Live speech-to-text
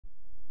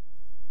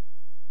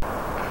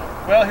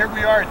Well, here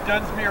we are at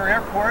Dunsmuir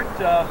Airport,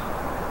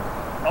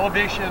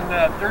 elevation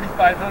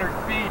 3,500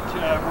 feet.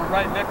 We're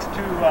right next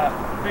to a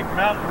big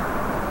mountain,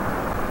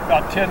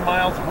 about 10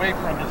 miles away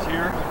from us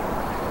here.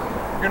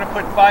 We're going to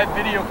put 5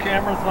 video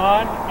cameras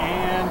on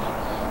and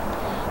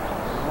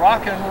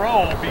rock and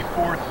roll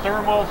before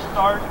thermal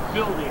start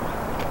building.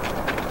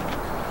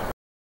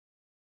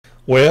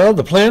 Well,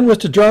 the plan was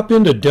to drop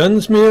into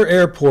Dunsmuir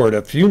Airport,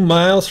 a few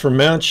miles from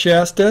Mount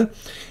Shasta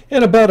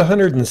and about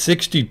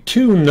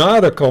 162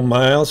 nautical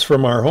miles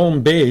from our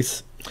home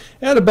base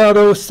at about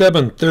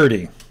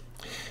 0730.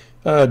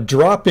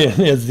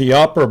 Drop-in is the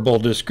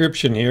operable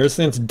description here,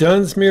 since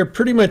Dunsmuir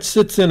pretty much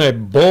sits in a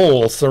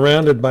bowl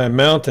surrounded by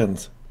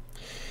mountains.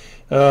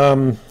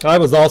 I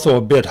was also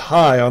a bit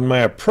high on my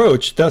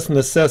approach, thus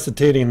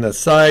necessitating the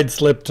side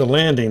slip to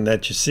landing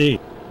that you see.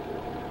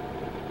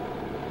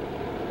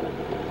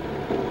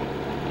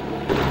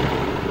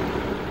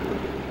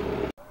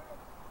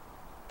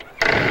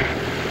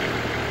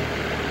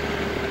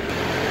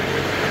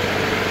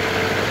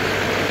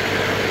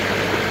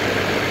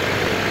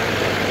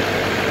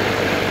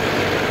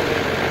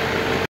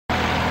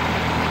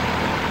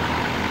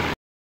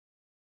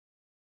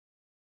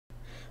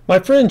 My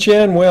friend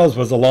Jan Wells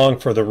was along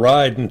for the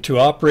ride and to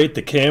operate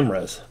the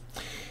cameras.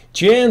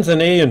 Jan's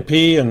an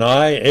A&P and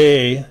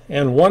IA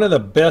and one of the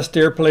best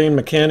airplane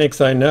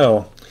mechanics I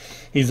know.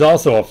 He's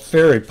also a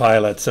ferry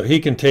pilot, so he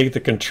can take the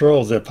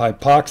controls if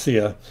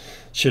hypoxia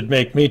should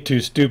make me too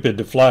stupid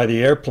to fly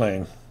the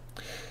airplane.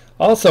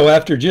 Also,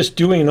 after just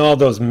doing all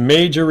those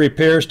major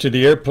repairs to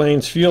the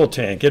airplane's fuel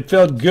tank, it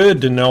felt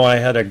good to know I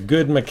had a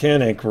good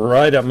mechanic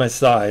right at my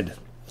side.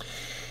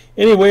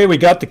 Anyway, we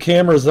got the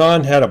cameras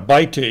on, had a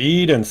bite to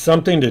eat and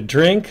something to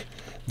drink,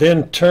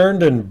 then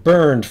turned and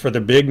burned for the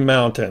big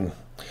mountain.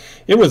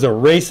 It was a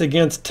race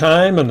against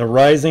time and the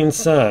rising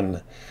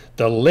sun.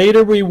 The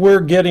later we were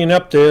getting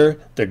up there,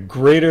 the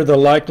greater the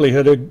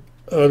likelihood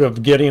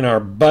of getting our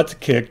butts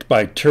kicked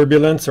by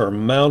turbulence or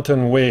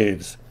mountain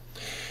waves.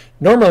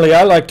 Normally,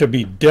 I like to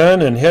be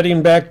done and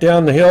heading back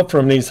down the hill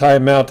from these high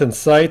mountain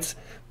sites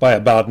by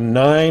about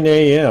 9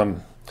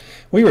 a.m.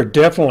 We were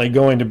definitely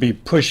going to be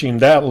pushing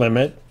that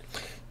limit.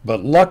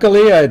 But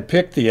luckily I had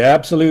picked the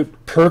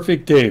absolute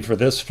perfect day for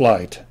this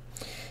flight.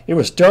 It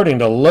was starting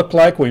to look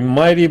like we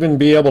might even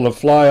be able to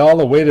fly all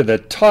the way to the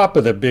top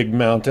of the big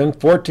mountain,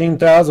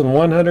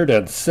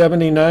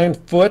 14,179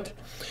 foot,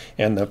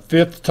 and the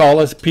 5th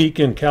tallest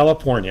peak in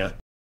California.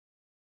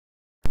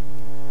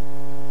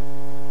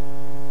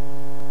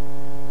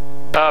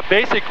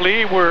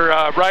 Basically, we're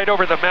right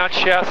over the Mount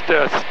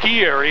Shasta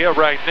ski area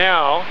right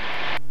now.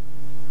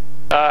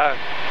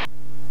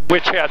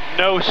 Which had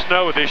no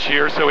snow this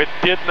year, so it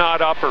did not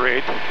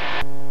operate.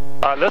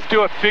 Let's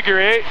do a figure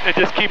 8 and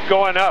just keep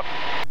going up.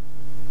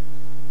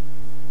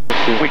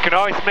 We can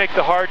always make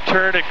the hard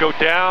turn and go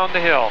down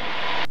the hill.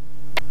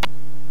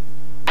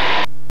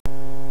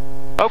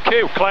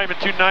 Okay, we're climbing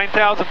to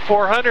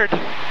 9,400.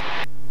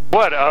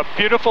 What a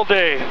beautiful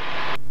day.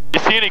 You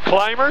see any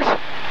climbers?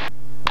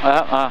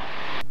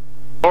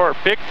 Or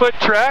Bigfoot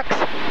tracks?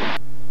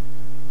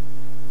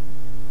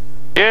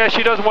 Yeah,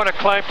 she doesn't want to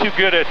climb too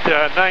good at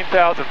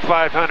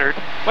 9,500.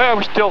 Well,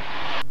 we're still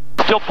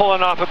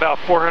pulling off about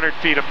 400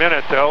 feet a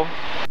minute though,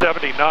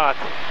 70 knots.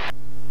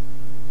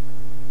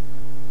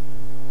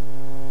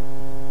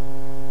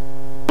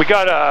 We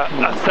got a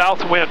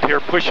south wind here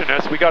pushing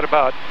us. We got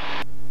about...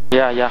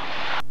 Yeah.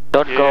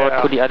 Don't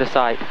go to the other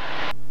side.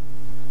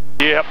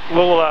 Yep,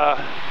 we'll...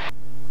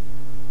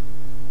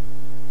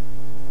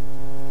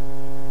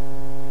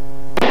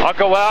 I'll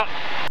go out,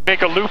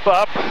 make a loop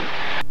up,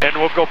 and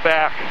we'll go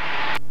back.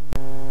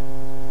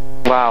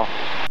 Wow.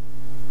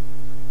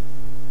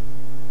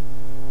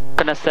 I'm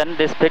gonna send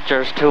these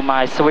pictures to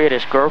my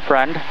Swedish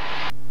girlfriend.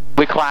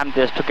 We climbed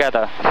this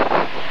together.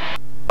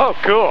 Oh,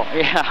 cool.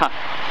 Yeah.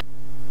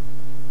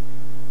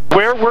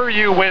 Where were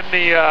you when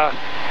the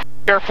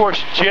Air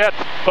Force jet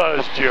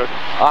buzzed you?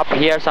 Up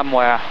here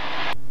somewhere.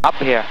 Up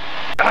here.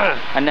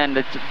 And then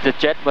the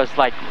jet was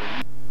like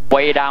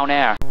way down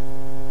there.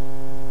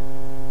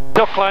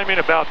 Still climbing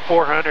about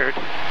 400.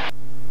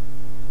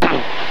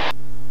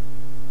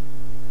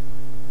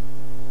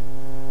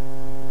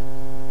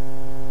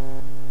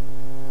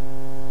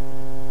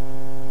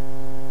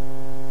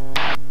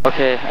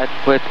 Okay,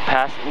 we're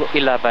past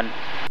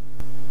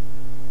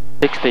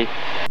 11:60.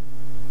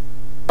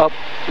 Up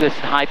this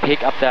high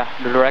peak up there,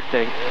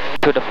 directly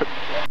to the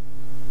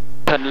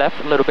turn left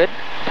a little bit,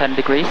 10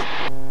 degrees.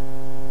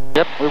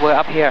 Yep, we were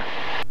up here.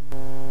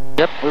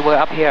 Yep, we were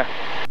up here.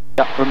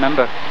 Yep,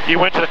 remember. You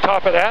went to the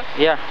top of that?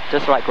 Yeah,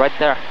 just like right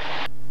there.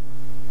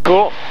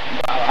 Cool.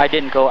 I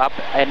didn't go up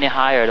any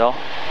higher though,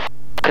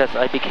 because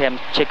I became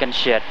chicken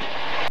shit.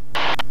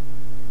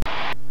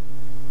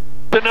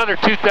 Another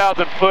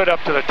 2,000 foot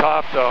up to the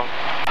top though.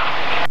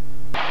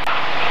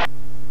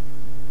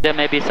 There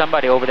may be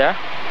somebody over there.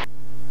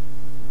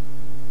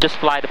 Just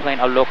fly the plane,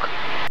 I'll look.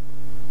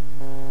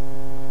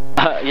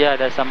 Yeah,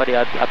 there's somebody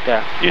up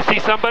there. You see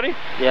somebody?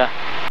 Yeah.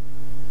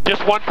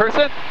 Just one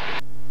person?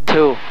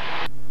 Two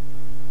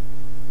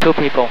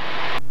people.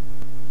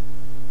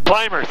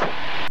 Climbers.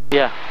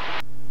 Yeah.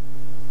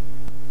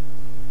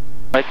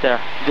 Right there,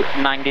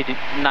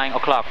 9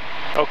 o'clock.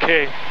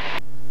 Okay.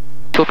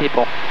 2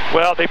 people.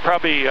 Well, they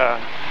probably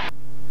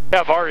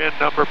have our end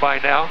number by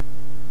now.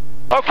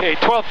 Okay,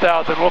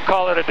 12,000. We'll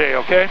call it a day,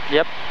 okay?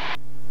 Yep.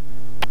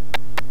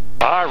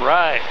 All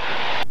right.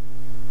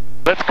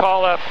 Let's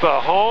call up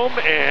home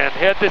and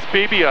head this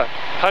baby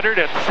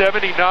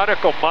 170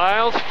 nautical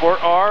miles for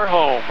our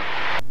home.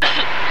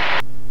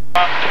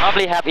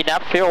 Probably have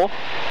enough fuel.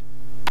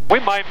 We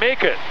might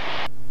make it.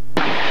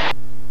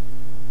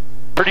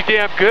 Pretty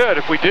damn good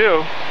if we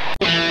do.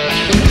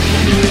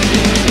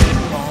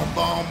 Boom,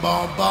 boom,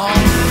 boom, boom.